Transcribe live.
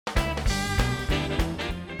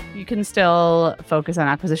You can still focus on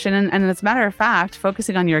acquisition. And as a matter of fact,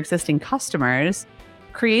 focusing on your existing customers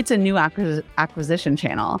creates a new acquisition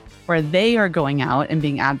channel where they are going out and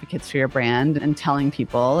being advocates for your brand and telling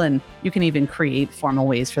people. And you can even create formal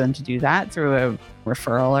ways for them to do that through a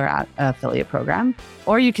referral or affiliate program.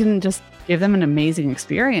 Or you can just give them an amazing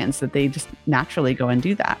experience that they just naturally go and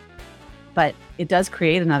do that. But it does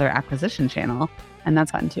create another acquisition channel. And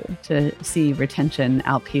that's fun too, to see retention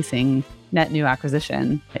outpacing net new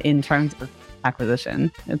acquisition in terms of acquisition.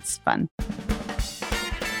 It's fun.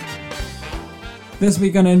 This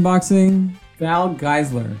week on Inboxing, Val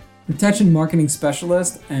Geisler, Retention Marketing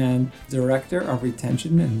Specialist and Director of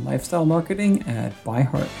Retention and Lifestyle Marketing at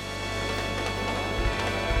ByHeart.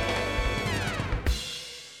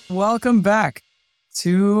 Welcome back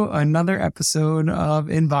to another episode of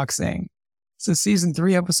Inboxing. So Season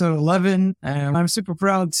 3, Episode 11, and I'm super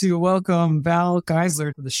proud to welcome Val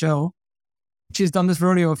Geisler to the show. She's done this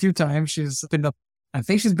rodeo a few times. I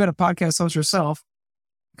think she's been a podcast host herself,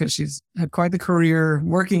 because she's had quite the career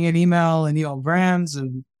working in email and email brands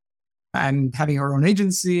and having her own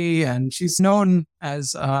agency. And she's known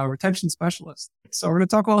as a retention specialist. So we're going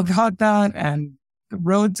to talk all about that and the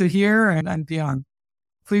road to here and beyond.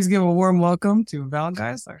 Please give a warm welcome to Val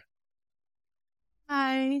Geisler.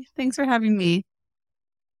 Hi, thanks for having me.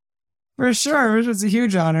 For sure. It was a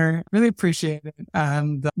huge honor. Really appreciate it.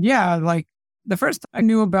 And the first I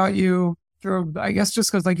knew about you through, I guess,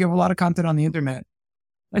 just because you have a lot of content on the internet.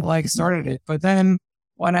 Started it. But then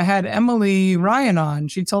when I had Emily Ryan on,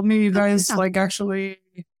 she told me you guys you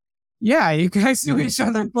guys knew each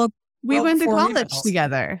other. We went to college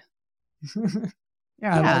together.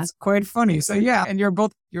 Yeah, that's quite funny. So and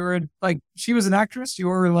she was an actress. You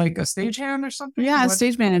were a stagehand or something? Yeah,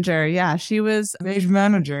 stage manager. Yeah, she was. Stage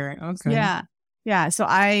manager. Okay. Yeah. Yeah. So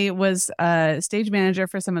I was a stage manager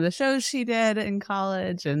for some of the shows she did in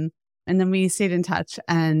college. And then we stayed in touch.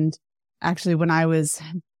 And actually, when I was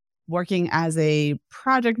working as a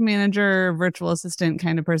project manager, virtual assistant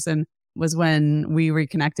kind of person, was when we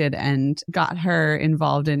reconnected and got her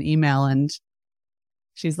involved in email. And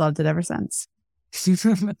she's loved it ever since.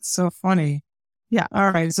 That's so funny. Yeah. All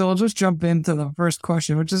right. So we'll just jump into the first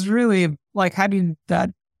question, which is really how do you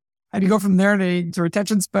go from there to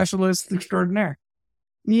retention specialist extraordinaire?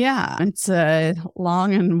 Yeah, it's a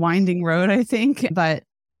long and winding road, I think. But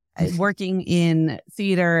working in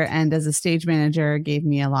theater and as a stage manager gave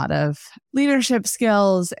me a lot of leadership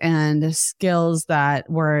skills and skills that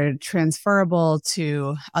were transferable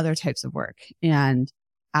to other types of work. And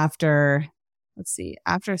after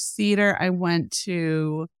theater, I worked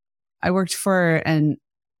for a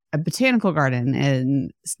botanical garden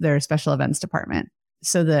in their special events department.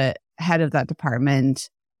 So the head of that department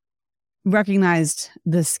recognized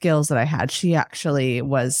the skills that I had. She actually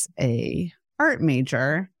was a art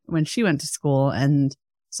major when she went to school. And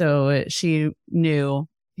so she knew,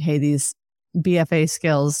 hey, these BFA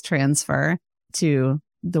skills transfer to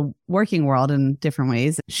the working world in different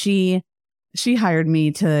ways. She hired me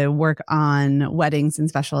to work on weddings and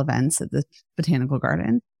special events at the botanical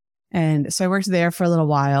garden. And so I worked there for a little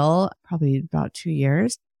while, probably about 2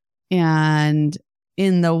 years. And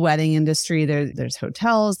in the wedding industry, there's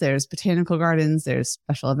hotels, there's botanical gardens, there's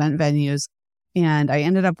special event venues. And I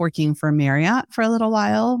ended up working for Marriott for a little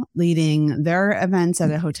while, leading their events at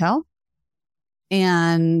a hotel.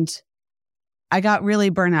 And I got really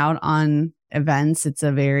burnt out on events. It's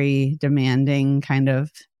a very demanding kind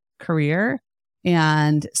of career,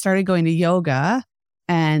 and started going to yoga.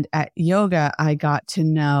 And at yoga, I got to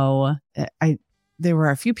know, there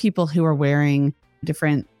were a few people who were wearing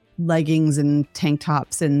different leggings and tank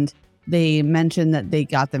tops, and they mentioned that they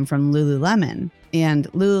got them from Lululemon. And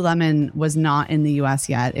Lululemon was not in the US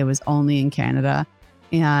yet. It was only in Canada.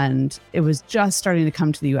 And it was just starting to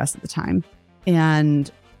come to the US at the time.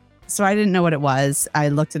 And so I didn't know what it was. I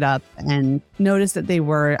looked it up and noticed that they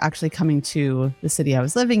were actually coming to the city I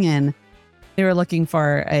was living in. They were looking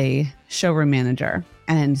for a showroom manager.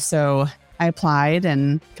 And so I applied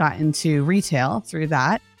and got into retail through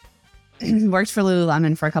that. Worked for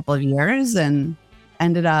Lululemon for a couple of years and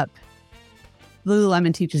ended up,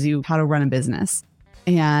 Lululemon teaches you how to run a business.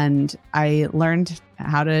 And I learned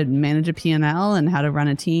how to manage a P&L and how to run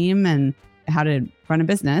a team and how to run a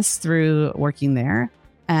business through working there,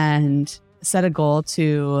 and set a goal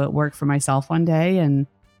to work for myself one day, and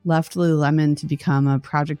left Lululemon to become a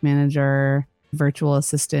project manager, virtual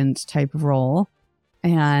assistant type of role,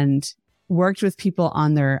 and worked with people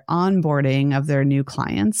on their onboarding of their new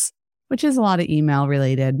clients, which is a lot of email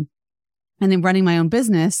related. And then running my own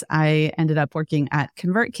business, I ended up working at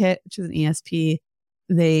ConvertKit, which is an ESP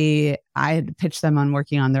I had pitched them on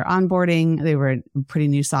working on their onboarding. They were pretty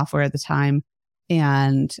new software at the time.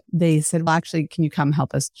 And they said, well, actually, can you come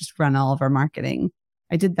help us just run all of our marketing?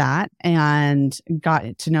 I did that and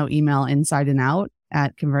got to know email inside and out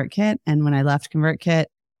at ConvertKit. And when I left ConvertKit,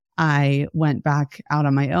 I went back out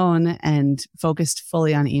on my own and focused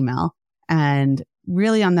fully on email and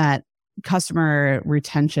really on that customer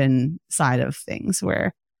retention side of things,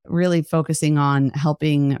 where really focusing on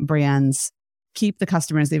helping brands keep the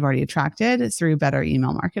customers they've already attracted through better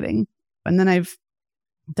email marketing. And then I've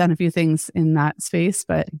done a few things in that space,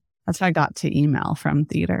 but that's how I got to email from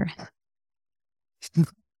theater.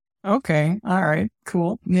 Okay. All right.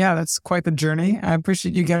 Cool. Yeah, that's quite the journey. I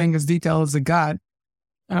appreciate you getting as detailed as it got.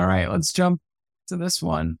 All right, let's jump to this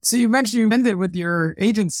one. So you mentioned you ended with your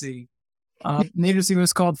agency. The agency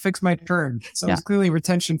was called Fix My Turn. So it's clearly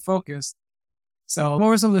retention focused. So what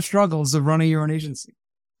were some of the struggles of running your own agency?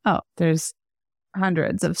 Oh, there's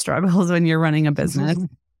hundreds of struggles when you're running a business.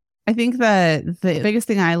 I think that the biggest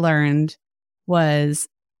thing I learned was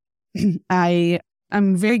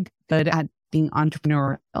I'm very good at being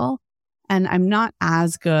entrepreneurial, and I'm not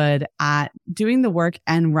as good at doing the work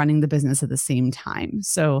and running the business at the same time.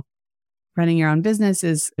 So running your own business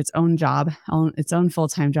is its own job, its own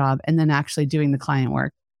full-time job. And then actually doing the client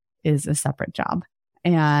work is a separate job.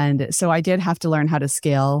 And so I did have to learn how to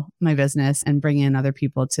scale my business and bring in other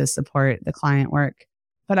people to support the client work.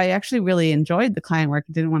 But I actually really enjoyed the client work.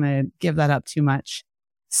 I didn't want to give that up too much.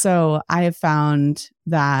 So I have found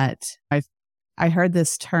that I heard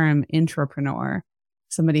this term intrapreneur,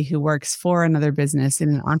 somebody who works for another business in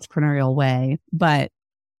an entrepreneurial way, but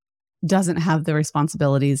doesn't have the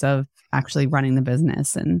responsibilities of actually running the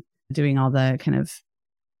business and doing all the kind of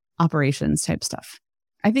operations type stuff.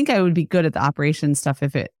 I think I would be good at the operations stuff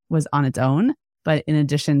if it was on its own, but in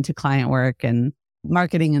addition to client work and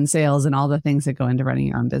marketing and sales and all the things that go into running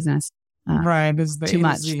your own business. Right. It's the too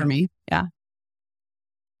much for me. Yeah.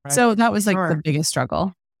 Right. So that was like the biggest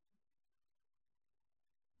struggle.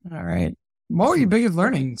 All right. What were your biggest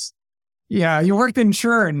learnings? Yeah, you worked in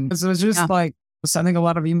churn. So it's just like sending a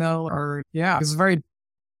lot of email it's very,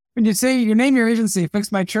 when you say you name your agency,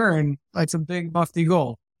 Fix My Churn, it's a big lofty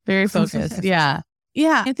goal. Very focused. Yeah.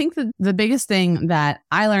 Yeah. I think that the biggest thing that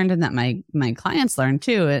I learned and that my clients learned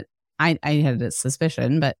too, I had a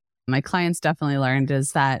suspicion, but my clients definitely learned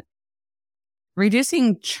is that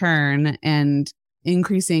reducing churn and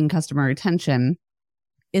increasing customer retention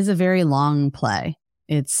is a very long play.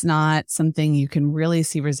 It's not something you can really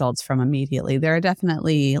see results from immediately. There are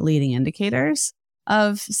definitely leading indicators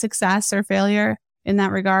of success or failure in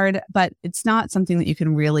that regard, but it's not something that you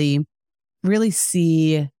can really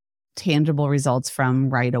see tangible results from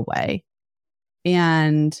right away.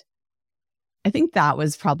 And I think that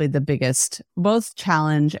was probably the biggest, both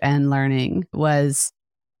challenge and learning, was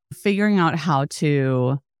figuring out how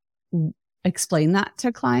to explain that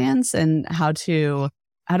to clients and how to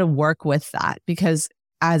work with that. Because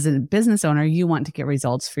as a business owner, you want to get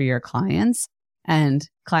results for your clients and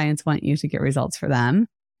clients want you to get results for them.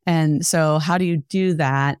 And so how do you do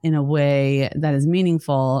that in a way that is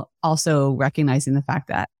meaningful? Also recognizing the fact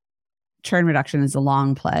that churn reduction is a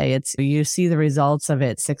long play. You see the results of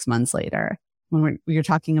it 6 months later. When you're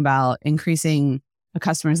talking about increasing a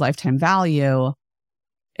customer's lifetime value,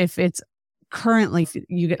 if it's currently,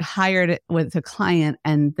 you get hired with a client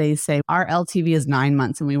and they say, our LTV is 9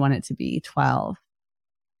 months and we want it to be 12.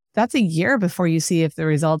 That's a year before you see if the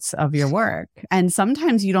results of your work. And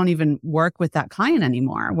sometimes you don't even work with that client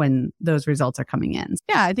anymore when those results are coming in.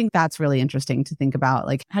 Yeah, I think that's really interesting to think about.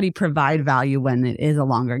 Like, how do you provide value when it is a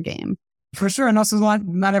longer game? For sure. And also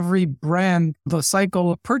not every brand, the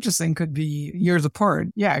cycle of purchasing could be years apart.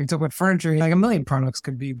 Yeah. You talk about furniture, like a million products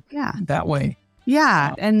could be that way.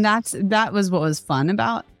 Yeah. And that was what was fun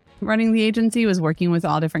about running the agency, was working with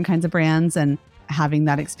all different kinds of brands and having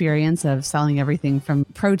that experience of selling everything from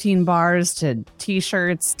protein bars to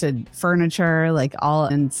t-shirts to furniture,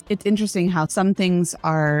 and it's interesting how some things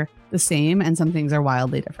are the same and some things are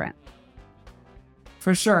wildly different.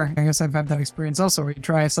 For sure. I guess I've had that experience also, where you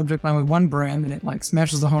try a subject line with one brand and it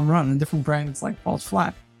smashes a home run, and a different brand falls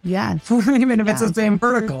flat. Yeah. Even if it's the same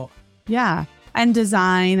vertical. Yeah. And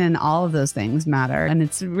design and all of those things matter. And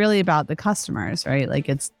it's really about the customers, right?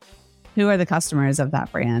 Who are the customers of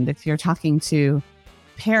that brand? If you're talking to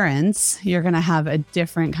parents, you're going to have a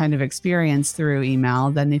different kind of experience through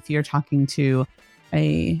email than if you're talking to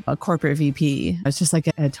a corporate VP. It's just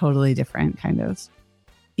a totally different kind of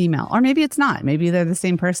email. Or maybe it's not. Maybe they're the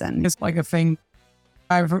same person. It's like a thing.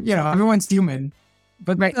 Everyone's human,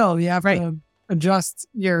 but still you have to adjust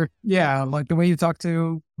the way you talk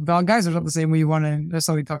to Val Geisler is not the same way you want to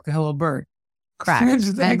necessarily talk to Hello Bird. Correct.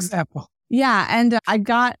 Just an example. Yeah. And I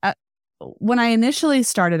got, when I initially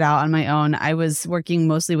started out on my own, I was working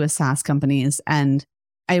mostly with SaaS companies. And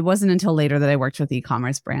it wasn't until later that I worked with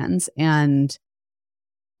e-commerce brands. And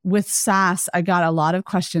with SaaS, I got a lot of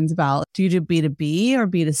questions about, do you do B2B or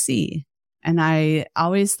B2C? And I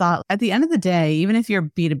always thought at the end of the day, even if you're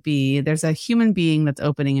B2B, there's a human being that's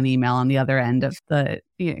opening an email on the other end of the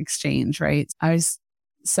exchange, right? I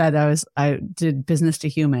did business to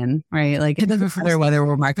human, right? Like it doesn't matter whether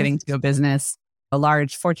we're marketing to a business, a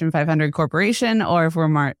large Fortune 500 corporation, or if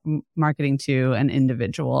we're marketing to an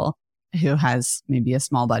individual who has maybe a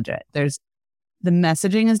small budget. The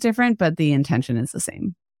messaging is different, but the intention is the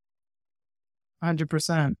same.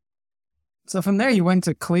 100%. So from there, you went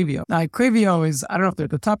to Klaviyo. Now, Klaviyo is, I don't know if they're at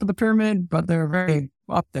the top of the pyramid, but they're very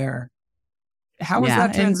up there. How was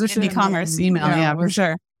that transition? In e-commerce, email, for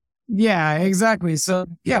sure. Yeah, exactly. So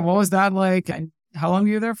what was that like? And how long were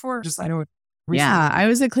you there for? Just, I know it recently. Yeah, I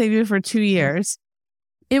was at Klaviyo for 2 years.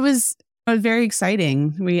 It was very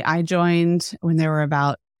exciting. I joined when there were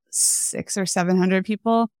about 600 or 700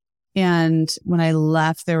 people. And when I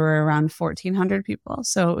left, there were around 1,400 people.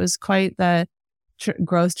 So it was quite the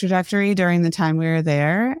growth trajectory during the time we were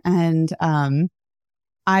there. And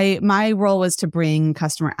my role was to bring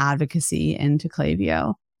customer advocacy into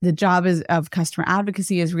Klaviyo. The job of customer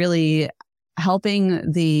advocacy is really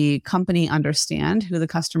helping the company understand who the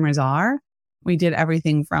customers are. We did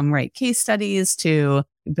everything from case studies to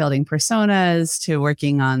building personas to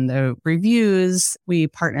working on the reviews. We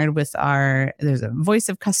partnered with there's a voice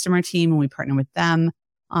of customer team, and we partnered with them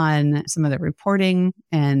on some of the reporting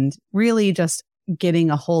and really just getting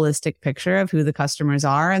a holistic picture of who the customers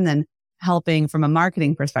are, and then helping from a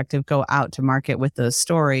marketing perspective go out to market with those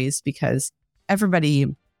stories, because everybody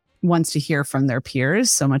wants to hear from their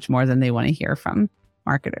peers so much more than they want to hear from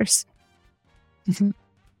marketers.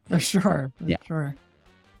 For sure. Sure.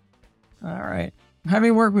 All right.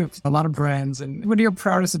 Having worked with a lot of brands, and what are your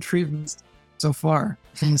proudest achievements so far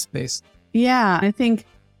in this space? Yeah, I think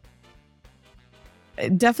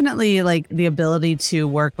definitely the ability to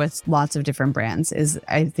work with lots of different brands is,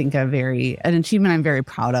 I think, an achievement I'm very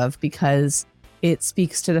proud of, because it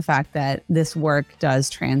speaks to the fact that this work does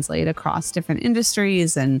translate across different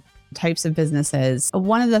industries and types of businesses.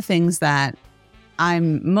 One of the things that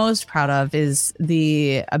I'm most proud of is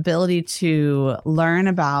the ability to learn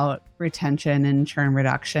about retention and churn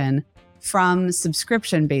reduction from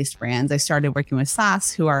subscription-based brands. I started working with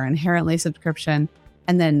SaaS, who are inherently subscription,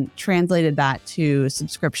 and then translated that to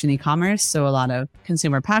subscription e-commerce. So a lot of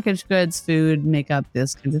consumer packaged goods, food, makeup,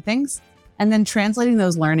 those kinds of things. And then translating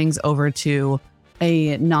those learnings over to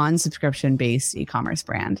a non-subscription based e-commerce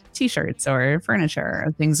brand, t-shirts or furniture,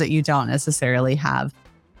 or things that you don't necessarily have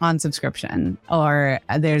on subscription, or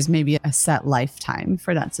there's maybe a set lifetime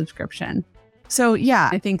for that subscription. So yeah,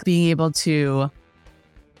 I think being able to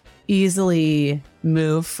easily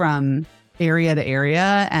move from area to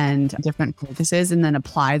area and different focuses, and then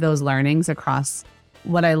apply those learnings across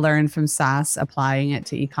what I learned from SaaS, applying it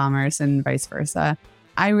to e-commerce and vice versa.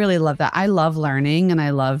 I really love that. I love learning and I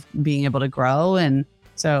love being able to grow. And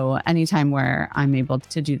so anytime where I'm able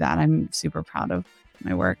to do that, I'm super proud of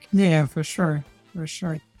my work. Yeah, for sure. For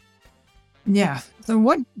sure. Yeah. So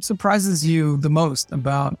what surprises you the most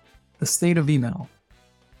about the state of email?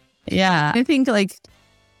 Yeah, I think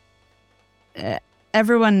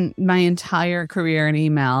everyone, my entire career in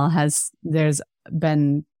email there's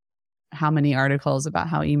been how many articles about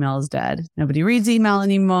how email is dead. Nobody reads email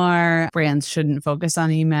anymore. Brands shouldn't focus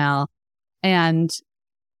on email.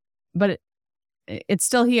 But it's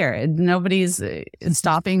still here. Nobody's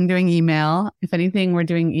stopping doing email. If anything, we're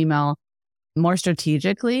doing email more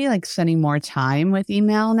strategically, spending more time with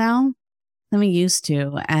email now than we used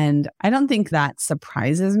to. And I don't think that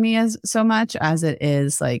surprises me as so much as it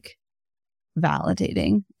is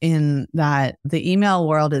validating, in that the email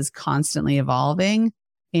world is constantly evolving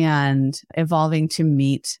to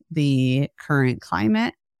meet the current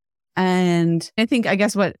climate. And I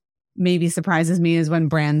guess what maybe surprises me is when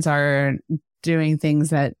brands are doing things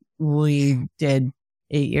that we did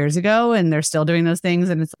 8 years ago and they're still doing those things.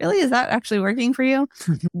 And it's really, is that actually working for you?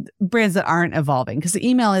 Brands that aren't evolving, because the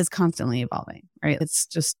email is constantly evolving, right?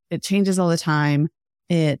 It changes all the time.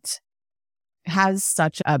 It has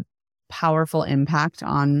such a powerful impact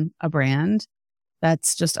on a brand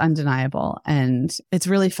that's just undeniable. And it's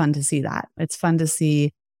really fun to see that. It's fun to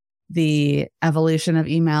see the evolution of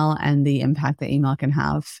email and the impact that email can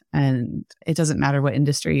have. And it doesn't matter what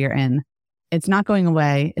industry you're in. It's not going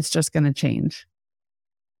away. It's just going to change.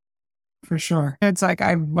 For sure. It's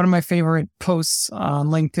one of my favorite posts on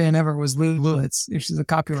LinkedIn ever was Lou Lewitz. She's a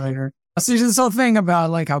copywriter. So she's this whole thing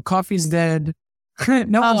about how coffee's dead,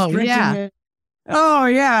 No one's Oh, drinking yeah. it. Oh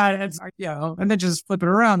yeah, it's and then just flip it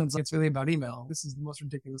around. It's like it's really about email. This is the most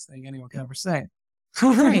ridiculous thing anyone can ever say.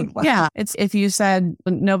 Right. Yeah. It's if you said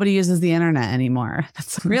nobody uses the internet anymore.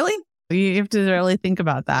 That's really, you have to really think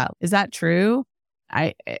about that. Is that true?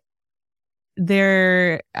 I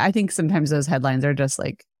I think sometimes those headlines are just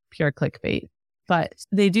like pure clickbait, but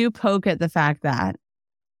they do poke at the fact that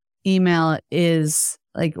email is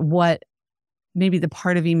like what maybe the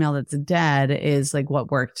part of email that's dead is like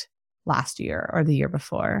what worked last year or the year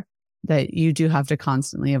before, that you do have to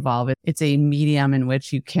constantly evolve. It's a medium in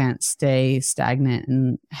which you can't stay stagnant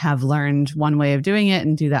and have learned one way of doing it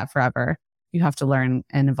and do that forever. You have to learn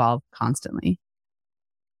and evolve constantly.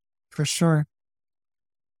 For sure.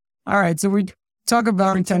 All right. So we talk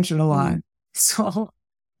about retention a lot. So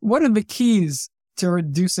what are the keys to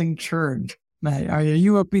reducing churn? Matt, are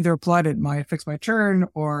you either applied it might fix my churn,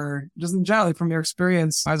 or just in general from your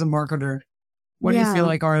experience as a marketer, what do you feel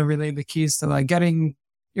like are really the keys to like getting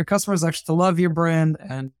your customers actually to love your brand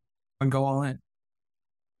and go all in?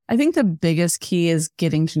 I think the biggest key is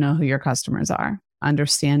getting to know who your customers are,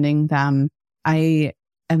 understanding them. I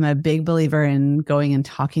am a big believer in going and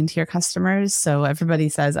talking to your customers. So everybody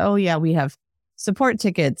says, oh yeah, we have support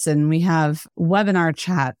tickets and we have webinar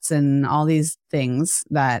chats and all these things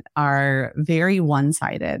that are very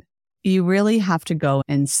one-sided. You really have to go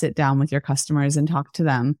and sit down with your customers and talk to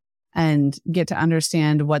them and get to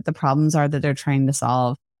understand what the problems are that they're trying to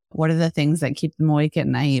solve. What are the things that keep them awake at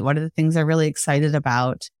night? What are the things they're really excited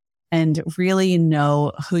about? And really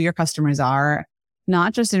know who your customers are,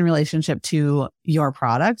 not just in relationship to your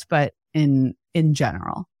product, but in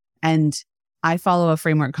general. And I follow a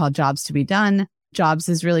framework called Jobs to be Done. Jobs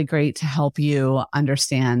is really great to help you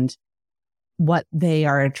understand what they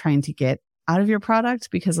are trying to get out of your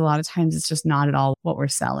product, because a lot of times it's just not at all what we're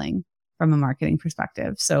selling from a marketing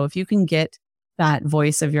perspective. So if you can get that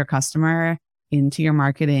voice of your customer into your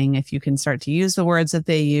marketing, if you can start to use the words that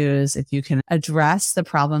they use, if you can address the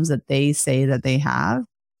problems that they say that they have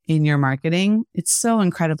in your marketing, it's so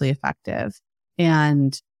incredibly effective.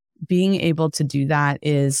 And being able to do that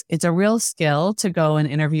it's a real skill to go and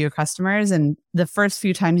interview your customers. And the first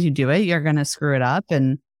few times you do it, you're going to screw it up.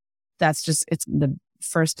 And it's the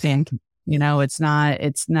first thing,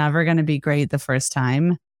 it's never going to be great the first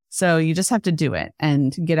time. So you just have to do it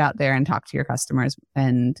and get out there and talk to your customers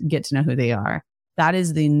and get to know who they are. That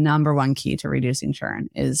is the number one key to reducing churn,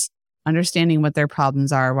 is understanding what their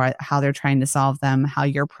problems are, how they're trying to solve them, how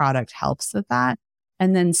your product helps with that.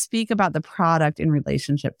 And then speak about the product in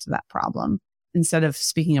relationship to that problem. Instead of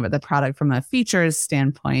speaking about the product from a features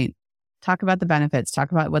standpoint, talk about the benefits,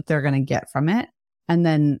 talk about what they're going to get from it, and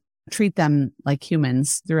then treat them like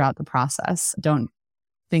humans throughout the process. Don't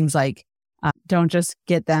just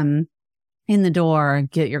get them in the door,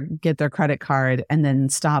 get their credit card, and then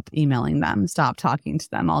stop emailing them, stop talking to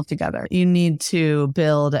them altogether. You need to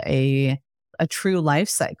build a true life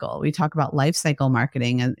cycle. We talk about life cycle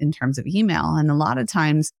marketing in terms of email. And a lot of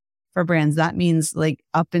times for brands, that means like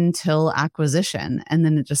up until acquisition, and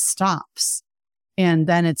then it just stops. And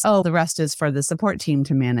then it's, the rest is for the support team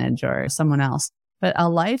to manage or someone else. But a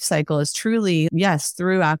life cycle is truly, yes,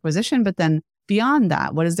 through acquisition, but then beyond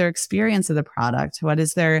that, what is their experience of the product? What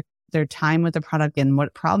is their time with the product, and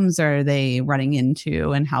what problems are they running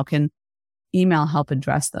into, and how can email help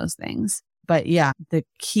address those things? But yeah, the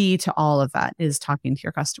key to all of that is talking to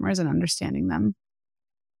your customers and understanding them.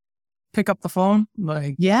 Pick up the phone,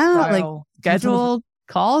 schedule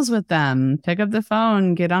calls with them, pick up the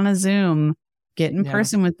phone, get on a Zoom, get in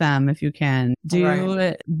person with them if you can. Do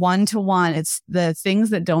it one-to-one. It's the things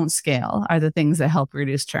that don't scale are the things that help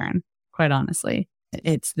reduce churn, quite honestly.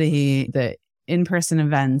 It's the in-person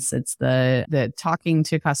events, it's the talking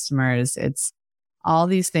to customers, it's all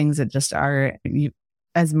these things that just are,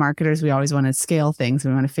 as marketers, we always want to scale things.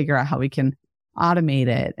 We want to figure out how we can automate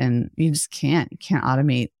it. And you just can't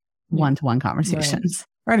automate one-to-one conversations.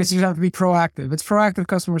 Right. So you have to be proactive. It's proactive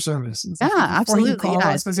customer service. It's absolutely. You call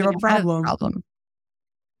us because you have a problem.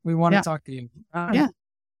 We want to talk to you.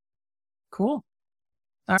 Cool.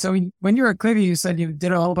 So when you were at Clivy, you said you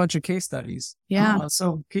did a whole bunch of case studies. Yeah.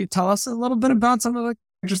 So can you tell us a little bit about some of the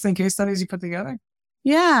interesting case studies you put together?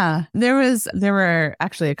 Yeah, there were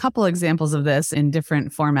actually a couple examples of this in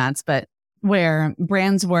different formats, but where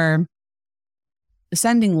brands were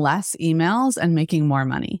sending less emails and making more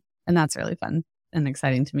money. And that's really fun and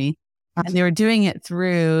exciting to me. And they were doing it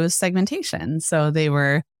through segmentation. So they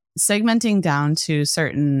were segmenting down to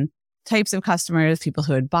certain types of customers, people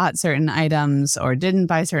who had bought certain items or didn't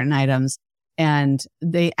buy certain items. And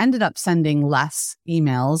they ended up sending less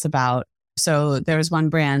emails so there was one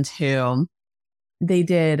brand who they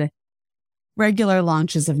did regular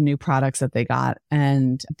launches of new products that they got.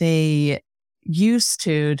 And they used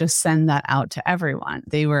to just send that out to everyone.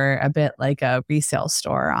 They were a bit like a resale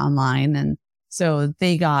store online. And so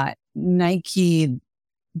they got Nike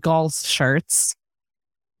golf shirts.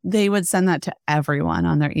 They would send that to everyone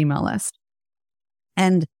on their email list.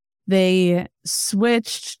 And they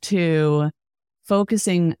switched to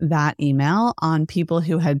focusing that email on people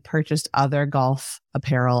who had purchased other golf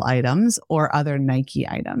apparel items or other Nike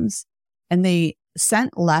items. And they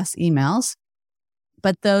sent less emails,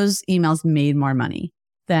 but those emails made more money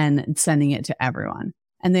than sending it to everyone.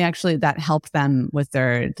 And that helped them with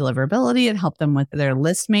their deliverability. It helped them with their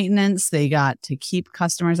list maintenance. They got to keep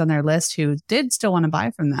customers on their list who did still want to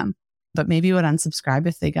buy from them, but maybe would unsubscribe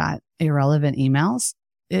if they got irrelevant emails.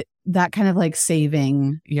 That kind of like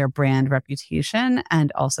saving your brand reputation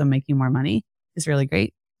and also making more money is really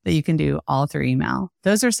great that you can do all through email.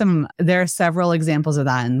 There are several examples of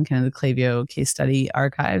that in kind of the Klaviyo case study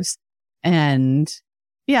archives. And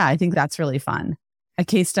yeah, I think that's really fun. A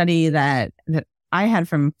case study that I had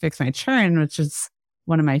from Fix My Churn, which is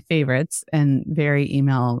one of my favorites and very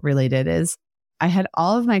email related, is I had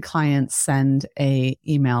all of my clients send a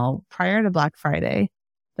email prior to Black Friday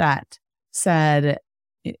that said,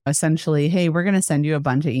 essentially, hey, we're going to send you a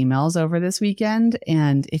bunch of emails over this weekend.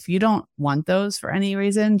 And if you don't want those for any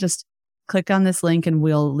reason, just click on this link and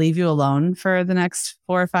we'll leave you alone for the next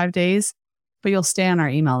 4 or 5 days, but you'll stay on our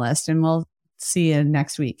email list and we'll see you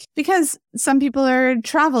next week. Because some people are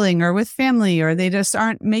traveling or with family, or they just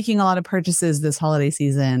aren't making a lot of purchases this holiday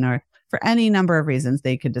season, or for any number of reasons,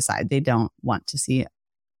 they could decide they don't want to see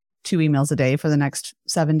 2 emails a day for the next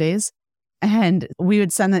 7 days. And we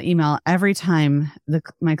would send that email every time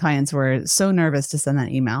my clients were so nervous to send that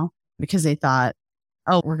email because they thought,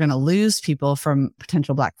 oh, we're going to lose people from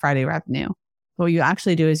potential Black Friday revenue. But what you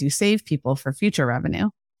actually do is you save people for future revenue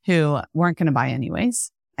who weren't going to buy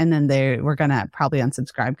anyways. And then they were going to probably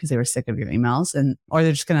unsubscribe because they were sick of your emails, or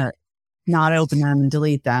they're just going to not open them and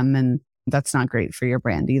delete them. And that's not great for your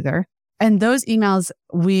brand either. And those emails,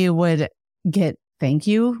 we would get thank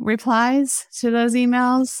you replies to those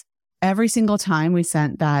emails. Every single time we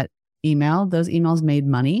sent that email, those emails made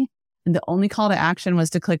money. And the only call to action was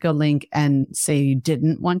to click a link and say you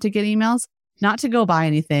didn't want to get emails, not to go buy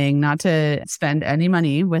anything, not to spend any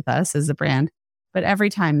money with us as a brand, but every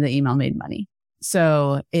time the email made money.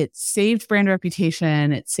 So it saved brand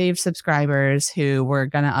reputation. It saved subscribers who were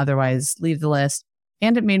going to otherwise leave the list,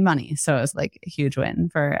 and it made money. So it was like a huge win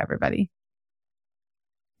for everybody.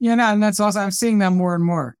 Yeah, no, and that's awesome. I'm seeing that more and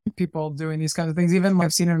more. People doing these kinds of things. Even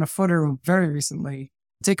I've seen it in a footer very recently.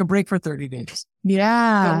 Take a break for 30 days.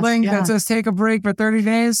 Yeah. The link that says take a break for 30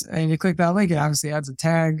 days, and you click that link, it obviously adds a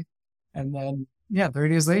tag. And then, 30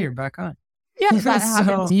 days later, you're back on. Yeah, that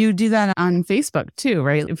happens. You do that on Facebook too,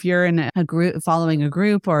 right? If you're in a group, following a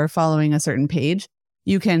group or following a certain page,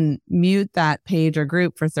 you can mute that page or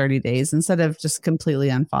group for 30 days instead of just completely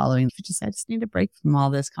unfollowing. If you just, I just need a break from all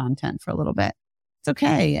this content for a little bit. It's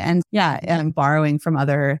okay. And and borrowing from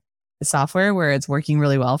other software where it's working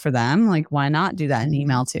really well for them. Like, why not do that in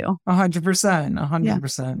email too?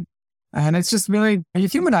 100%. And it's just really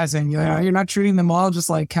humanizing. You're not treating them all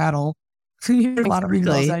just like cattle. You get a lot of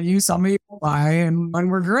emails that you, some people buy, and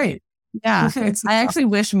we're great. Yeah. I actually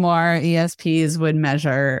wish more ESPs would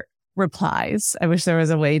measure replies. I wish there was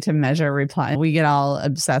a way to measure reply. We get all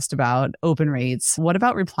obsessed about open rates. What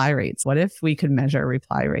about reply rates? What if we could measure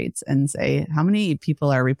reply rates and say how many people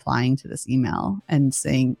are replying to this email and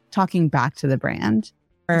talking back to the brand,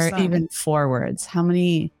 or even forwards?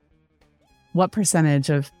 What percentage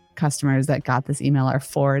of customers that got this email are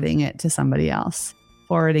forwarding it to somebody else,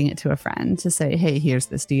 forwarding it to a friend to say, hey, here's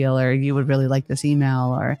this deal, or you would really like this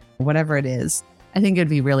email, or whatever it is. I think it'd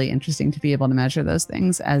be really interesting to be able to measure those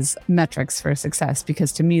things as metrics for success,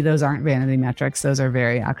 because to me, those aren't vanity metrics. Those are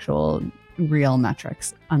very actual, real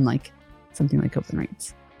metrics, unlike something like open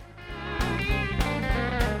rates.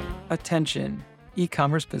 Attention,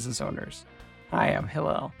 e-commerce business owners. Hi, I'm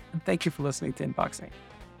Hillel, and thank you for listening to Inboxing.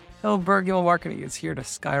 Hillel Berg Email Marketing is here to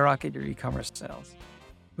skyrocket your e-commerce sales.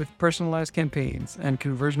 With personalized campaigns and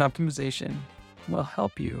conversion optimization, we'll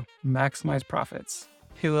help you maximize profits.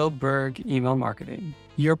 Hillel Berg Email Marketing,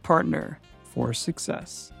 your partner for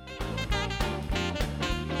success.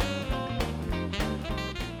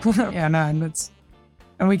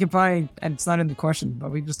 And we can find, and it's not in the question,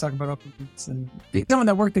 but we just talk about open rates and someone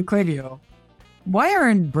that worked in Klaviyo. Why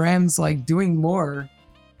aren't brands like doing more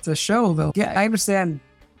to show though? Yeah, I understand.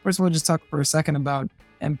 First of all, just talk for a second about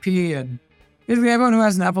MP, and basically everyone who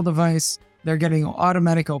has an Apple device, they're getting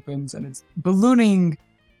automatic opens, and it's ballooning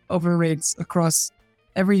open rates across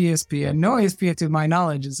every ESP. And no ESP, to my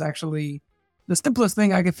knowledge, is actually the simplest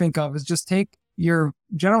thing I could think of is just take your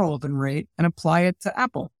general open rate and apply it to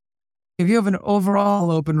Apple. If you have an overall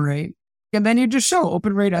open rate, and then you just show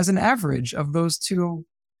open rate as an average of those two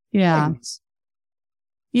things.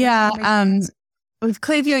 Yeah. With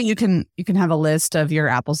Klaviyo, you can have a list of your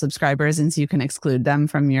Apple subscribers, and so you can exclude them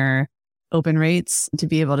from your open rates to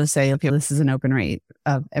be able to say, okay, this is an open rate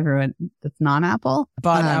of everyone that's non-Apple.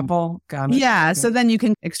 But Apple, got it. Yeah. Okay. So then you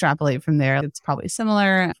can extrapolate from there. It's probably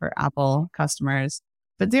similar for Apple customers.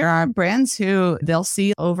 But there are brands who they'll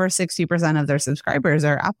see over 60% of their subscribers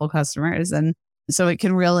are Apple customers. And so it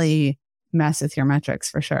can really mess with your metrics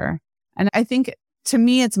for sure. And I think to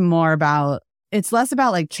me, it's less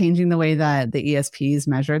about like changing the way that the ESPs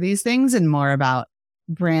measure these things and more about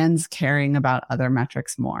brands caring about other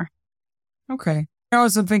metrics more. Okay. I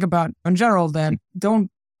also think about in general that the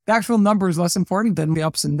actual number is less important than the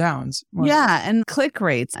ups and downs. Yeah. And click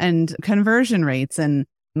rates and conversion rates and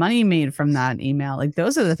money made from that email. Like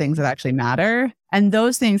those are the things that actually matter. And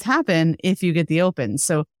those things happen if you get the open.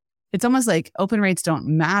 So it's almost like open rates don't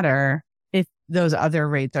matter if those other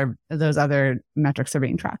metrics are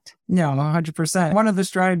being tracked. Yeah, 100%. One of the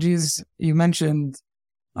strategies you mentioned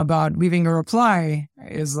about leaving a reply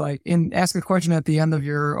is like ask a question at the end of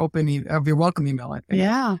your of your welcome email, I think.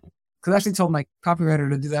 Yeah. Because I actually told my copywriter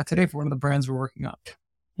to do that today for one of the brands we're working on.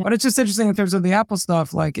 Yeah. But it's just interesting in terms of the Apple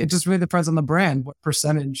stuff. Like it just really depends on the brand, what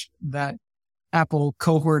percentage that Apple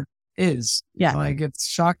cohort is. Yeah. Like it's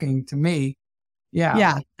shocking to me. Yeah.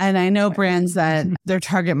 Yeah. And I know brands that their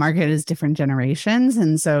target market is different generations.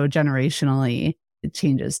 And so generationally, it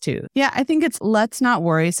changes too. Yeah. I think let's not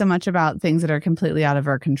worry so much about things that are completely out of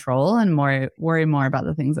our control and worry more about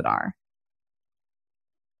the things that are.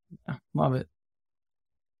 Yeah, love it.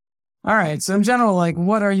 All right. So in general, like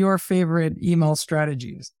what are your favorite email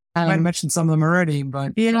strategies? I might have mentioned some of them already,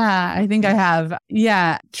 but yeah, I think I have.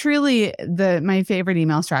 Yeah, truly my favorite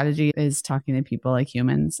email strategy is talking to people like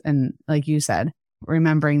humans. And like you said,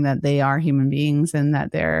 remembering that they are human beings and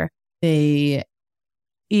that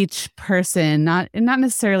each person, not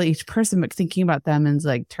necessarily each person, but thinking about them in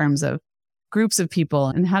like terms of groups of people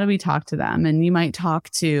and how do we talk to them? And you might talk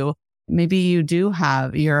to, maybe you're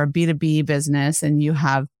a B2B business and you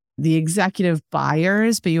have the executive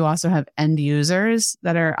buyers, but you also have end users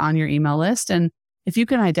that are on your email list. And if you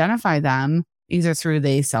can identify them either through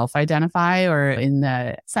they self-identify or in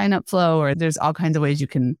the sign-up flow, or there's all kinds of ways you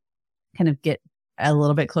can kind of get a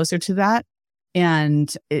little bit closer to that.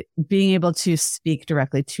 And being able to speak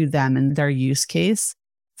directly to them and their use case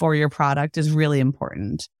for your product is really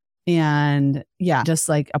important. And yeah, just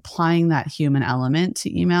like applying that human element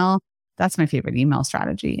to email. That's my favorite email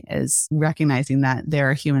strategy, is recognizing that there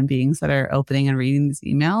are human beings that are opening and reading these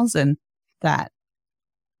emails and that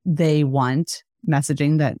they want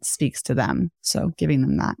messaging that speaks to them. So giving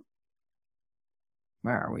them that.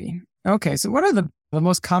 Where are we? Okay. So what are the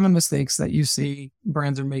most common mistakes that you see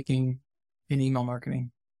brands are making in email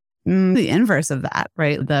marketing? The inverse of that,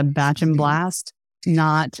 right? The batch and blast,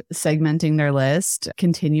 not segmenting their list,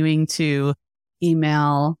 continuing to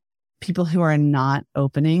email people who are not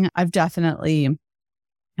opening. I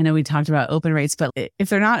know we talked about open rates, but if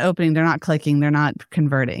they're not opening, they're not clicking, they're not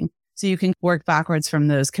converting. So you can work backwards from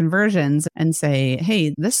those conversions and say,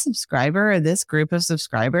 hey, this subscriber or this group of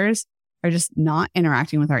subscribers are just not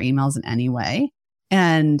interacting with our emails in any way.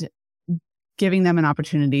 And giving them an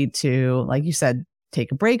opportunity to, like you said,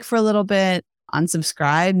 take a break for a little bit,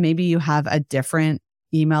 unsubscribe. Maybe you have a different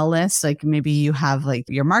email list. Like maybe you have like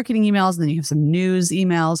your marketing emails and then you have some news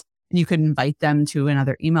emails. And you could invite them to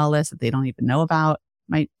another email list that they don't even know about.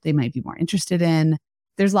 They might be more interested in.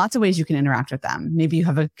 There's lots of ways you can interact with them. Maybe you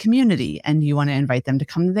have a community and you want to invite them to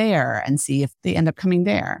come there and see if they end up coming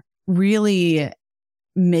there. Really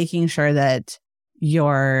making sure that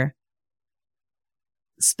you're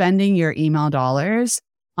spending your email dollars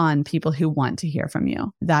on people who want to hear from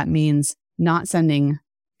you. That means not sending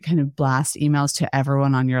kind of blast emails to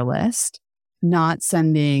everyone on your list, not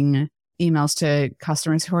sending emails to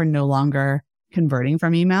customers who are no longer converting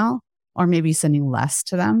from email, or maybe sending less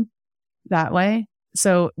to them that way.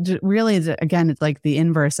 So really, again, it's like the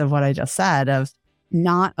inverse of what I just said of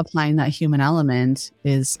not applying that human element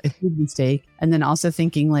is a huge mistake. And then also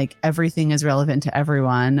thinking like everything is relevant to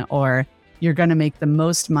everyone, or you're going to make the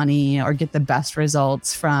most money or get the best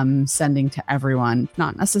results from sending to everyone.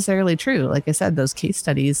 Not necessarily true. Like I said, those case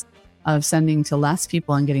studies of sending to less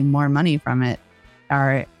people and getting more money from it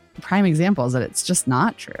are prime examples that it's just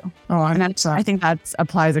not true. Oh, I think that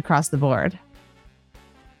applies across the board.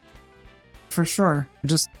 For sure.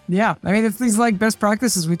 Just, yeah. I mean, it's these like best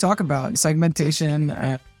practices we talk about,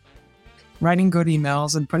 segmentation, writing good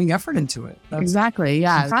emails and putting effort into it. Exactly.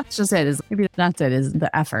 Yeah. That's just it. Maybe that's it, is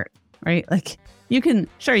the effort, right? Like you can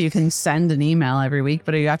send an email every week,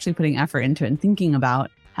 but are you actually putting effort into it and thinking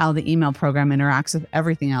about how the email program interacts with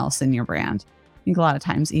everything else in your brand? I think a lot of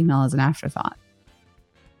times email is an afterthought.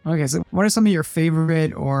 Okay. So what are some of your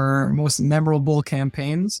favorite or most memorable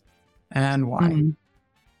campaigns and why?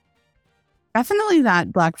 Definitely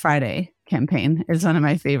that Black Friday campaign is one of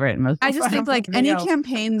my favorite. I just think like any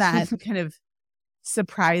campaign that kind of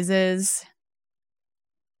surprises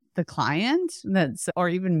the client or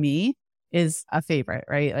even me is a favorite,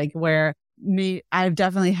 right? Like I've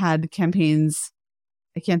definitely had campaigns.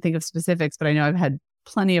 I can't think of specifics, but I know I've had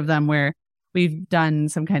plenty of them where we've done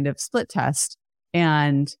some kind of split test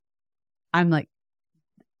and I'm like,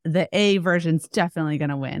 the A version's definitely going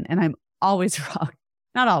to win. And I'm always wrong.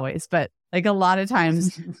 Not always, but like a lot of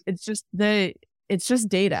times it's just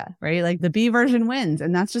data, right? Like the B version wins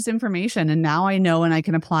and that's just information. And now I know and I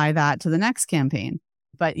can apply that to the next campaign.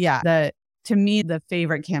 But yeah, to me, the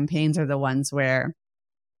favorite campaigns are the ones where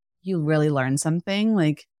you really learn something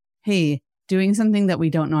like, hey, doing something that we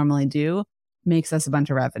don't normally do makes us a bunch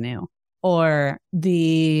of revenue. Or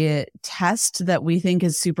the test that we think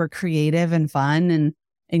is super creative and fun and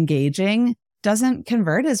engaging doesn't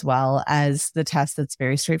convert as well as the test that's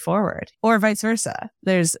very straightforward, or vice versa.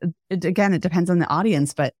 Again, it depends on the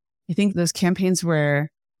audience, but I think those campaigns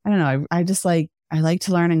where, I don't know, I like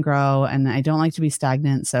to learn and grow and I don't like to be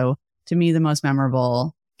stagnant. So to me, the most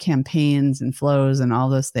memorable campaigns and flows and all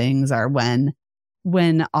those things are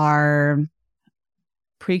when our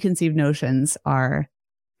preconceived notions are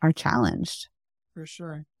challenged. For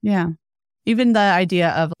sure. Yeah. Even the idea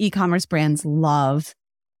of e-commerce brands love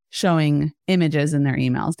showing images in their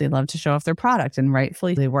emails. They love to show off their product, and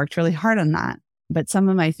rightfully, they worked really hard on that. But some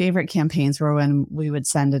of my favorite campaigns were when we would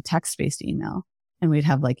send a text-based email and we'd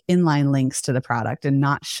have like inline links to the product and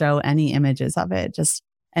not show any images of it, just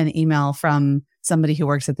an email from somebody who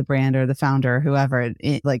works at the brand or the founder or whoever,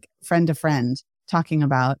 like friend to friend, talking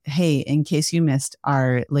about, hey, in case you missed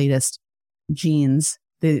our latest jeans,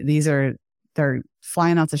 they're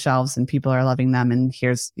flying off the shelves and people are loving them. And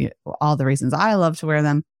here's all the reasons I love to wear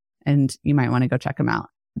them. And you might want to go check them out.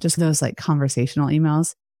 Just those like conversational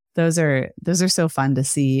emails. Those are so fun to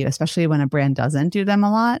see, especially when a brand doesn't do them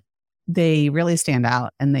a lot. They really stand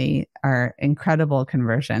out and they are incredible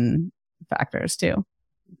conversion factors too.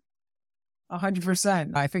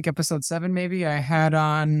 100%. I think episode 7, maybe I had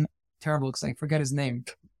on terrible because I forget his name,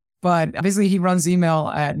 but basically he runs email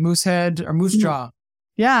at Moosehead or Moose Jaw.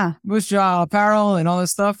 Yeah. Moose Jaw apparel and all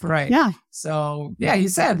this stuff. Right. Yeah. So yeah, he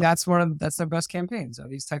said that's their best campaigns. So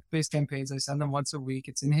these tech-based campaigns, I send them once a week.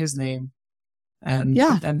 It's in his name. And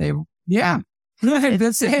that's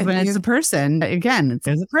it. When it's a person, again,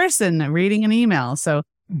 there's a person reading an email. So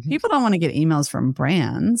people don't want to get emails from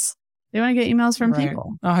brands. They want to get emails from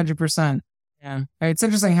people. 100%. Yeah. It's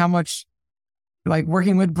interesting how much like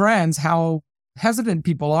working with brands, how hesitant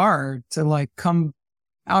people are to like come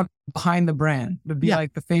out behind the brand, to be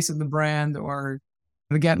like the face of the brand or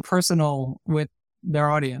to get personal with their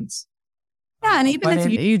audience. Yeah. And even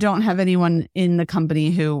if you don't have anyone in the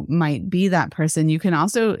company who might be that person, you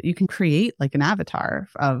can create like an avatar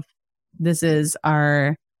of this is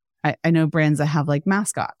I know brands that have like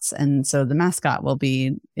mascots. And so the mascot will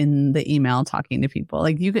be in the email talking to people.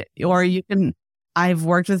 Like I've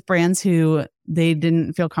worked with brands who they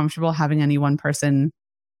didn't feel comfortable having any one person,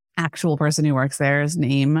 actual person who works there's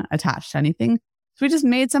name attached to anything. So we just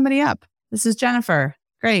made somebody up. This is Jennifer.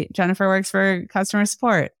 Great. Jennifer works for customer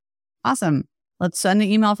support. Awesome. Let's send an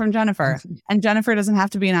email from Jennifer. And Jennifer doesn't have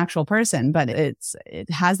to be an actual person, but it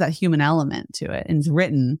has that human element to it. And it's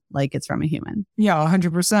written like it's from a human. Yeah,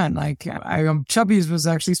 100%. Like Chubby's was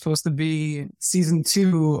actually supposed to be season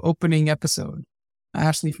 2 opening episode.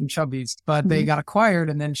 Ashley from Chubby's, but they got acquired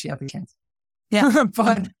and then she had to cancel. Yeah.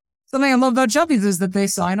 But something I love about Chubby's is that they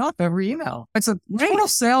sign off every email. It's a total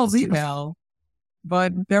sales email,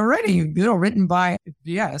 but they're written by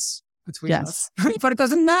VS between us. But it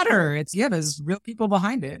doesn't matter. There's real people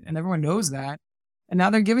behind it and everyone knows that. And now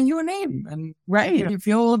they're giving you a name and you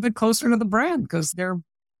feel a little bit closer to the brand because they're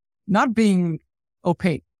not being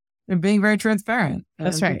opaque. They're being very transparent.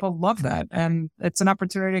 That's right. People love that. And it's an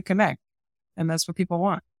opportunity to connect. And that's what people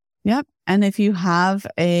want. Yep. And if you have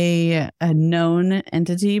a known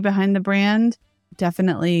entity behind the brand,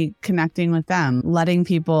 definitely connecting with them, letting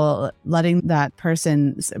that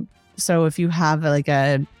person. So if you have like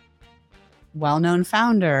a well-known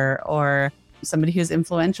founder or somebody who's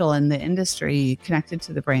influential in the industry connected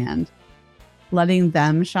to the brand, letting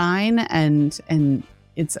them shine and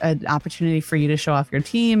it's an opportunity for you to show off your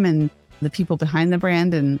team and the people behind the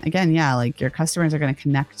brand. And again, yeah, like your customers are going to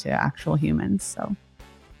connect to actual humans. So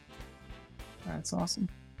that's awesome.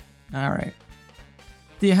 All right.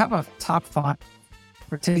 Do you have a top 5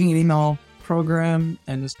 for taking an email program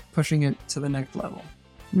and just pushing it to the next level?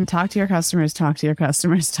 Talk to your customers, talk to your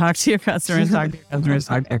customers, talk to your customers, talk to your customers,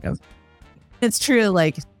 talk to your customers. It's true.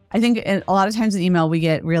 Like, I think a lot of times in email, we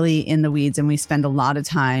get really in the weeds and we spend a lot of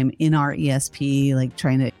time in our ESP, like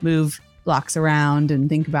trying to move blocks around and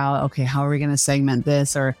think about, okay, how are we going to segment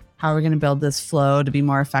this, or how are we going to build this flow to be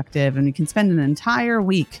more effective? And you can spend an entire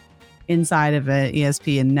week inside of an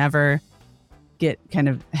ESP and never get kind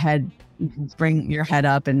of bring your head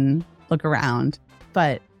up and look around.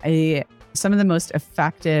 But some of the most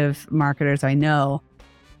effective marketers I know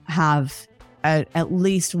have at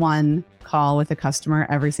least one call with a customer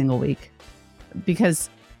every single week, because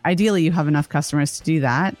ideally you have enough customers to do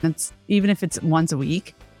that. That's even if it's once a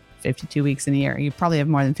week, 52 weeks in a year, you probably have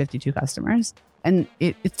more than 52 customers. And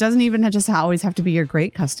it doesn't even just always have to be your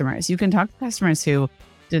great customers. You can talk to customers who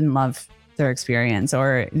didn't love their experience,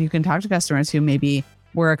 or you can talk to customers who maybe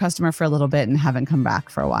were a customer for a little bit and haven't come back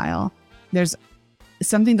for a while. There's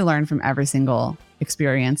something to learn from every single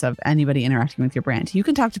experience of anybody interacting with your brand. You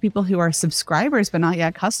can talk to people who are subscribers but not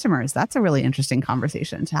yet customers. That's a really interesting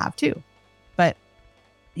conversation to have too. But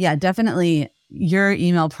yeah, definitely your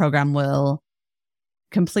email program will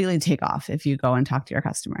completely take off if you go and talk to your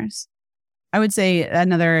customers. I would say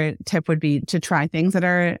another tip would be to try things that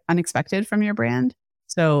are unexpected from your brand.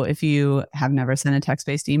 So if you have never sent a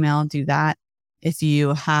text-based email, do that. If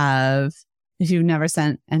you've never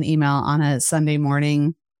sent an email on a Sunday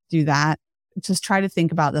morning, do that. Just try to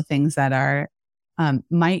think about the things that are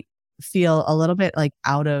might feel a little bit like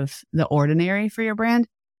out of the ordinary for your brand.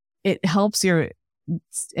 It helps you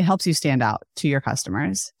stand out to your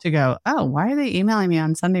customers to go, oh, why are they emailing me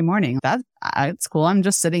on Sunday morning? That's cool. I'm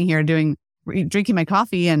just sitting here drinking my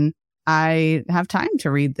coffee and I have time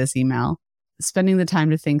to read this email. Spending the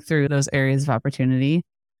time to think through those areas of opportunity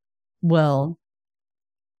will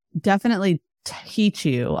definitely teach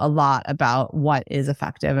you a lot about what is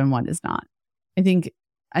effective and what is not. I think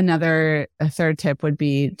a third tip would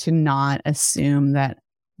be to not assume that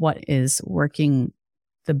what is working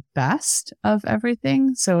the best of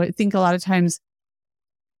everything. So I think a lot of times,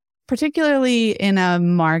 particularly in a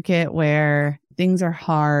market where things are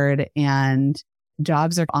hard and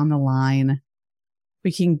jobs are on the line,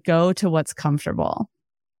 we can go to what's comfortable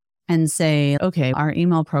and say, okay, our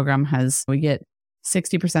email program we get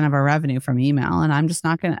 60% of our revenue from email, and I'm just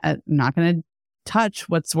not going to touch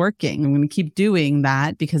what's working. I'm going to keep doing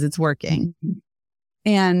that because it's working.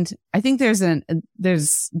 And I think there's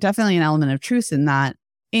definitely an element of truth in that.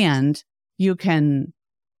 And you can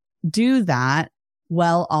do that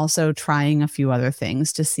while also trying a few other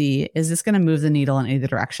things to see, is this going to move the needle in either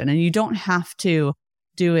direction? And you don't have to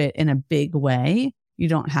do it in a big way. You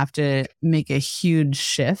don't have to make a huge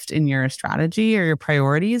shift in your strategy or your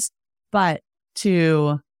priorities, but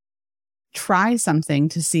to try something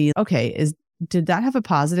to see, okay, did that have a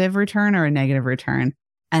positive return or a negative return?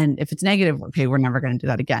 And if it's negative, okay, we're never going to do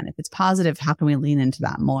that again. If it's positive, how can we lean into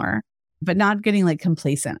that more? But not getting like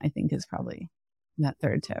complacent, I think, is probably that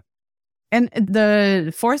third tip. And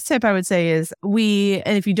the fourth tip I would say is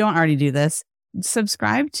and if you don't already do this,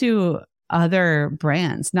 subscribe to other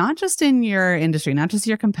brands, not just in your industry, not just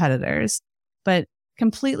your competitors, but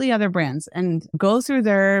completely other brands, and go through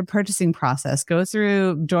their purchasing process,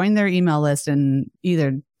 join their email list and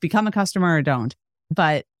either become a customer or don't,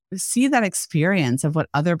 but see that experience of what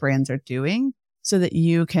other brands are doing so that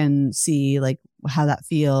you can see like how that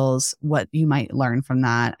feels, what you might learn from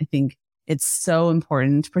that. I think it's so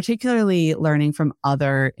important, particularly learning from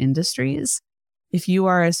other industries. If you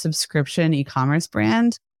are a subscription e-commerce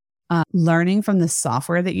brand, learning from the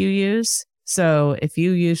software that you use. So if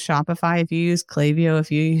you use Shopify, if you use Klaviyo,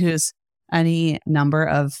 if you use any number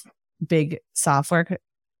of big software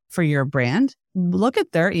for your brand, look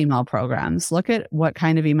at their email programs. Look at what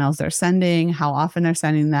kind of emails they're sending, how often they're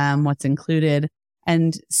sending them, what's included,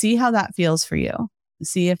 and see how that feels for you.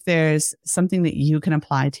 See if there's something that you can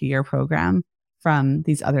apply to your program from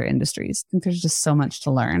these other industries. I think there's just so much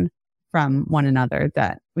to learn from one another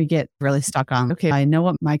that we get really stuck on. Okay, I know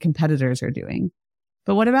what my competitors are doing,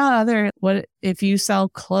 but what about what if you sell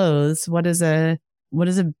clothes? What does a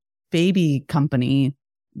baby company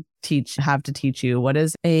have to teach you? What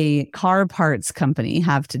does a car parts company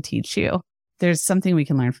have to teach you? There's something we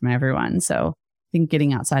can learn from everyone. So I think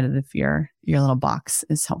getting outside of your little box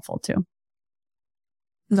is helpful too.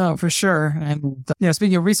 No, for sure. And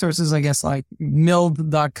speaking of resources, I guess like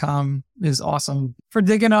mild.com is awesome for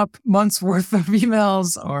digging up months worth of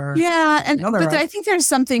emails or but I think there's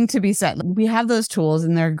something to be said. We have those tools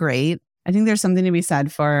and they're great. I think there's something to be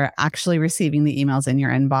said for actually receiving the emails in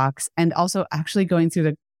your inbox and also actually going through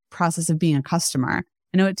the process of being a customer.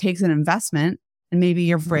 I know it takes an investment and maybe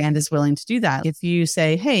your brand is willing to do that. If you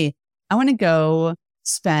say, hey, I want to go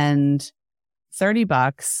spend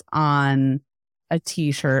 $30 on a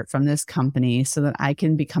t-shirt from this company so that I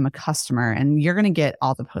can become a customer. And you're going to get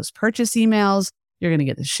all the post-purchase emails. You're going to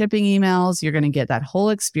get the shipping emails. You're going to get that whole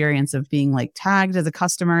experience of being like tagged as a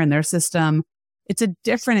customer in their system. It's a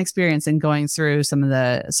different experience than going through some of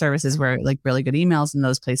the services where like really good emails in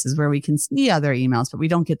those places where we can see other emails, but we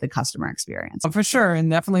don't get the customer experience. For sure.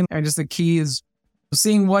 And definitely just the key is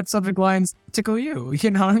seeing what subject lines tickle you.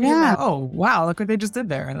 You know what I mean? Yeah. Oh, wow, look what they just did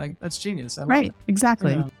there. Like, that's genius. I love Right. it.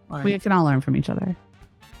 Exactly. Right. We can all learn from each other.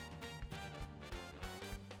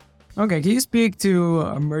 Okay. Can you speak to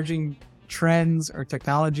emerging trends or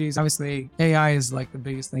technologies? Obviously, AI is like the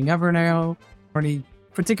biggest thing ever now. Any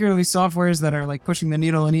particularly softwares that are like pushing the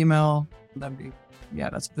needle in email?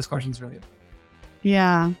 This question's really.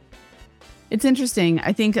 Yeah. It's interesting.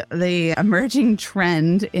 I think the emerging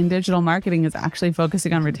trend in digital marketing is actually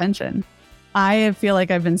focusing on retention. I feel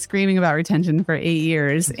like I've been screaming about retention for 8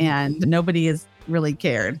 years and nobody has really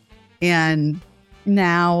cared. And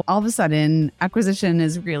now all of a sudden acquisition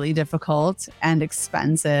is really difficult and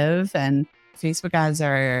expensive and Facebook ads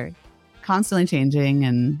are constantly changing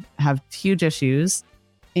and have huge issues.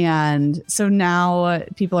 And so now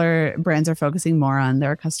brands are focusing more on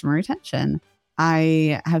their customer retention.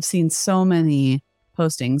 I have seen so many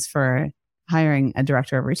postings for hiring a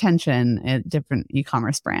director of retention at different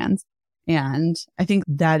e-commerce brands. And I think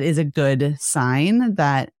that is a good sign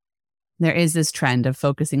that there is this trend of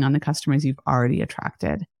focusing on the customers you've already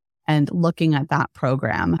attracted and looking at that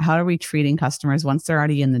program. How are we treating customers once they're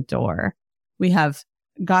already in the door? We have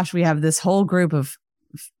this whole group of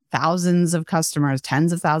thousands of customers,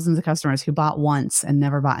 tens of thousands of customers who bought once and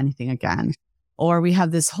never bought anything again. Or we have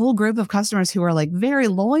this whole group of customers who are like very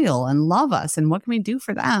loyal and love us. And what can we do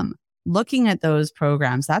for them? Looking at those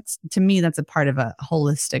programs, to me, that's a part of a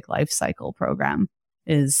holistic life cycle program,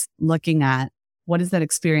 is looking at what is that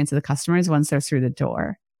experience of the customers once they're through the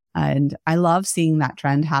door. And I love seeing that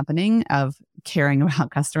trend happening of caring about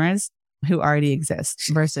customers who already exist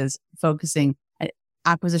versus focusing.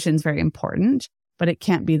 Acquisition is very important, but it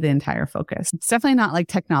can't be the entire focus. It's definitely not like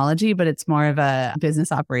technology, but it's more of a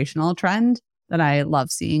business operational trend that I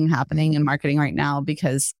love seeing happening in marketing right now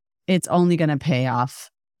because it's only going to pay off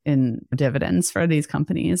in dividends for these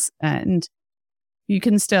companies. And you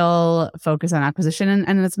can still focus on acquisition.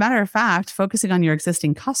 And as a matter of fact, focusing on your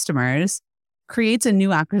existing customers creates a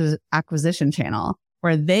new acquisition channel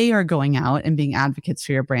where they are going out and being advocates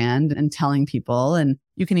for your brand and telling people. And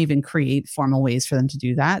you can even create formal ways for them to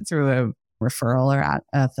do that through a referral or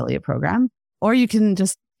affiliate program. Or you can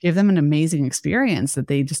just give them an amazing experience that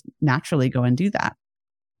they just naturally go and do that.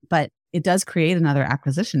 But it does create another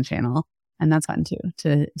acquisition channel. And that's fun too,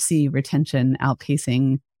 to see retention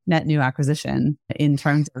outpacing net new acquisition in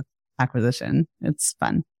terms of acquisition. It's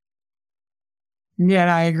fun.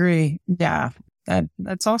 Yeah, I agree. Yeah,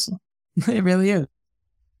 that's awesome. It really is.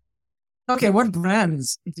 Okay, what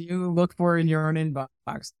brands do you look for in your own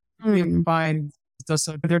inbox? You find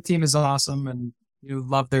their team is awesome and you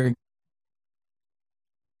love their...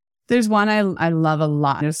 There's one I love a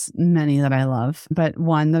lot. There's many that I love, but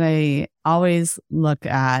one that I always look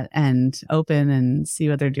at and open and see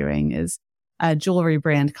what they're doing is a jewelry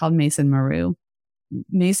brand called Mason Marue.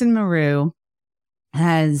 Mason Marue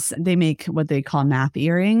they make what they call nap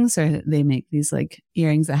earrings, or they make these like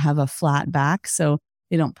earrings that have a flat back so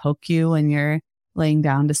they don't poke you when you're laying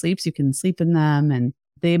down to sleep, so you can sleep in them. And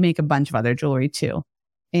they make a bunch of other jewelry too.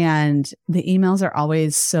 And the emails are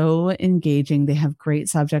always so engaging. They have great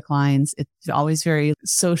subject lines. It's always very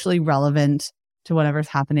socially relevant to whatever's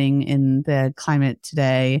happening in the climate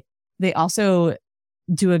today. They also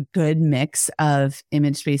do a good mix of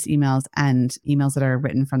image-based emails and emails that are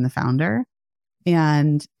written from the founder.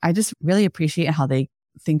 And I just really appreciate how they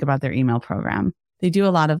think about their email program. They do a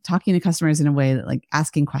lot of talking to customers in a way that, like,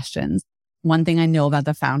 asking questions. One thing I know about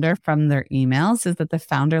the founder from their emails is that the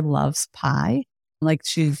founder loves pie. Like,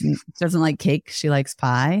 she doesn't like cake, she likes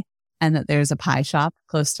pie, and that there's a pie shop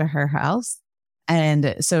close to her house.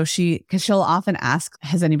 And so because she'll often ask,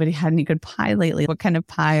 has anybody had any good pie lately? What kind of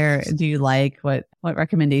pie do you like? What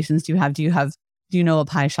recommendations do you have? Do you know a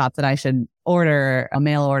pie shop that I should order a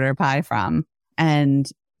mail order pie from? And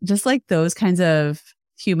just like those kinds of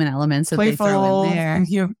human elements that playful, they throw in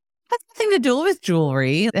there. has nothing to do with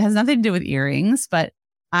jewelry. It has nothing to do with earrings, but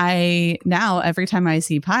I now every time I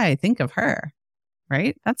see pie, I think of her,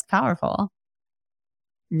 right? That's powerful.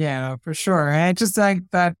 Yeah, for sure. And I just like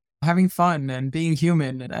that having fun and being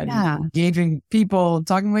human and engaging people,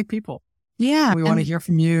 talking like people. Yeah. We want to hear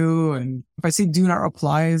from you. And if I see do not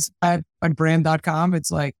replies at brand.com,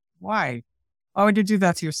 it's like, why? Why would you do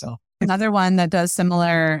that to yourself? Another one that does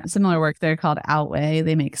similar work, they're called Outweigh.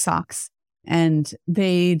 They make socks and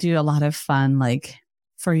they do a lot of fun, like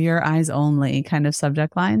for your eyes only kind of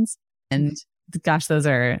subject lines. And gosh, those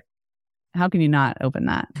are, how can you not open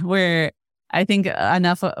that? Where I think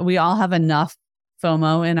we all have enough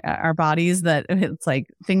FOMO in our bodies that it's like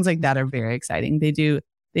things like that are very exciting. They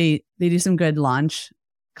do some good launch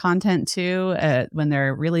content too. When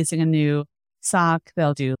they're releasing a new sock,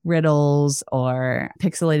 they'll do riddles or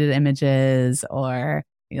pixelated images or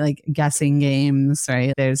like guessing games,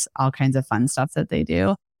 right? There's all kinds of fun stuff that they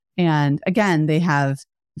do. And again, they have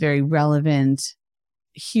very relevant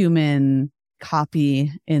human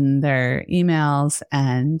copy in their emails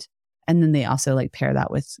and then they also like pair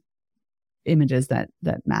that with images that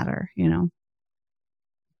matter, you know?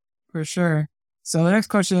 For sure. So the next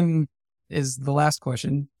question is the last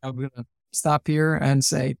question. I'm going to stop here and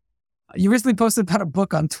say, you recently posted about a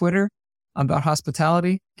book on Twitter about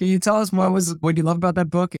hospitality. Can you tell us what you love about that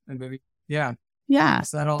book? And maybe, yeah.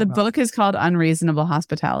 The book is called Unreasonable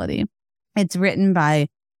Hospitality. It's written by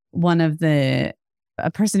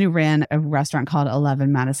a person who ran a restaurant called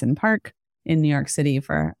 11 Madison Park in New York City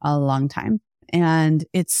for a long time. And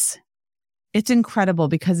it's incredible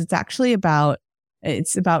because it's actually about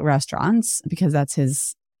restaurants because that's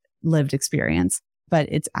his lived experience, but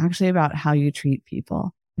it's actually about how you treat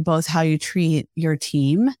people, both how you treat your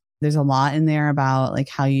team. There's a lot in there about like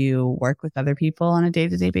how you work with other people on a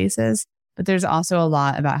day-to-day basis, but there's also a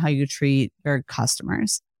lot about how you treat your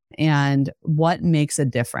customers and what makes a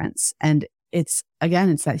difference. And it's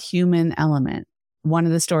that human element. One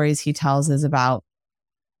of the stories he tells is about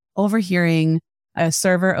a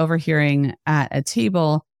server overhearing at a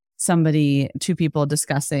table, two people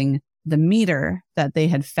discussing the meter that they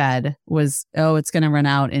had fed was, it's going to run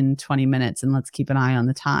out in 20 minutes and let's keep an eye on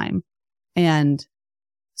the time. And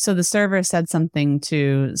so the server said something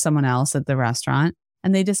to someone else at the restaurant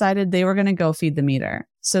and they decided they were going to go feed the meter.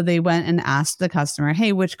 So they went and asked the customer,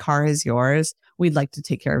 hey, which car is yours? We'd like to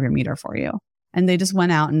take care of your meter for you. And they just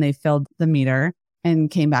went out and they filled the meter and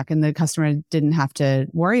came back and the customer didn't have to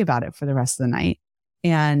worry about it for the rest of the night.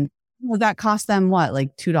 And that cost them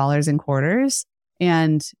like $2 in quarters.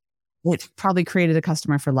 And it probably created a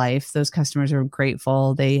customer for life. Those customers were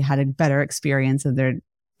grateful. They had a better experience of their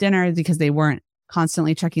dinner because they weren't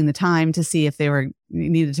constantly checking the time to see if they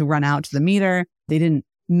needed to run out to the meter. They didn't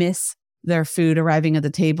miss their food arriving at the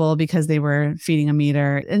table because they were feeding a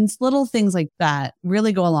meter. And little things like that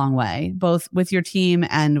really go a long way, both with your team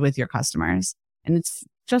and with your customers. And it's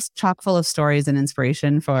just chock full of stories and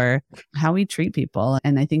inspiration for how we treat people.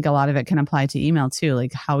 And I think a lot of it can apply to email too,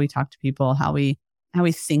 like how we talk to people, how we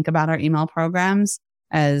think about our email programs,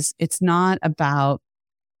 as it's not about,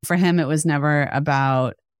 for him, it was never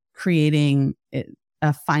about creating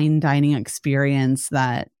a fine dining experience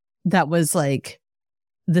that was like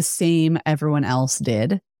the same everyone else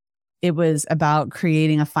did. It was about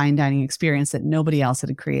creating a fine dining experience that nobody else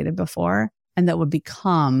had created before and that would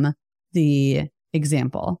become the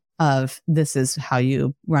example of this is how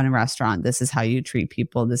you run a restaurant. This is how you treat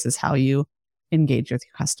people. This is how you engage with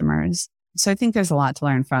your customers. So I think there's a lot to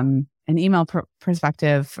learn from an email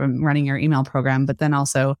perspective, from running your email program, but then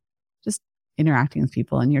also just interacting with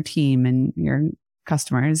people and your team and your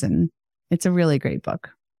customers. And it's a really great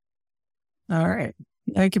book. All right.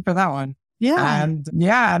 Thank you for that one. Yeah. And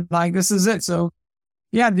this is it. So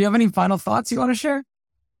do you have any final thoughts you want to share?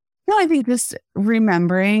 No, I think just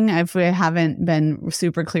remembering, if we haven't been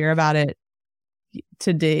super clear about it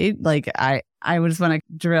to date, like I just want to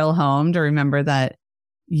drill home to remember that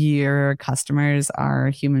your customers are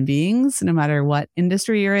human beings, no matter what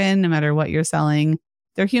industry you're in, no matter what you're selling,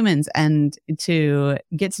 they're humans, and to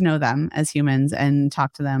get to know them as humans and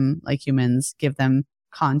talk to them like humans, give them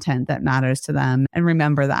content that matters to them, and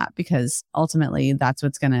remember that, because ultimately that's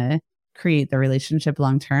what's going to create the relationship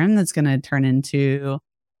long term, that's going to turn into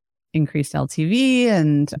increased LTV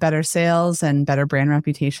and better sales and better brand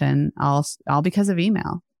reputation, all because of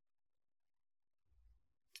email.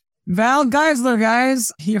 Val Geisler,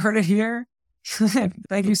 guys, you heard it here.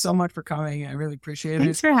 Thank you so much for coming. I really appreciate it.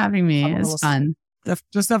 Thanks for having me. It's fun.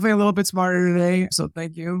 Just definitely a little bit smarter today. So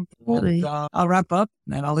thank you. Really? And, I'll wrap up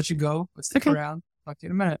and I'll let you go. But stick Okay. around. Talk to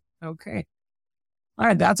you in a minute. Okay. All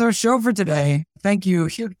right, that's our show for today. Thank you,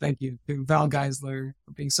 huge thank you to Val Geisler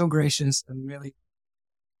for being so gracious and really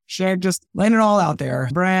shared, just laying it all out there.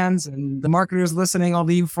 Brands and the marketers listening,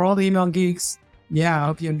 for all the email geeks. Yeah, I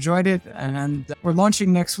hope you enjoyed it. And we're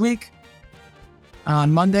launching next week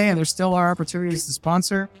on Monday, and there still are opportunities to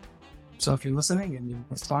sponsor. So if you're listening and you want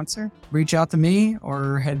to sponsor, reach out to me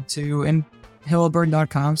or head to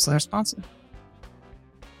hillabird.com/sponsor.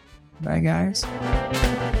 Bye, guys.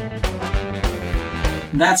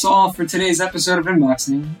 That's all for today's episode of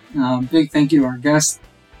Inboxing. Big thank you to our guest.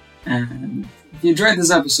 And if you enjoyed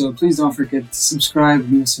this episode, please don't forget to subscribe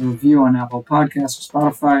and leave us a review on Apple Podcasts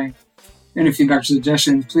or Spotify. And if you've got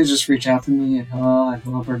suggestions, please just reach out to me at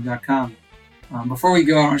hello@hillabird.com. Before we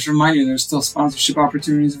go, I want to remind you there's still sponsorship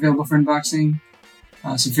opportunities available for Inboxing.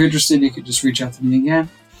 So if you're interested, you could just reach out to me again.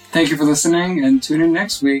 Thank you for listening, and tune in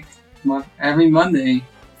next week, every Monday,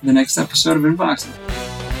 for the next episode of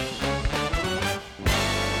Inboxing.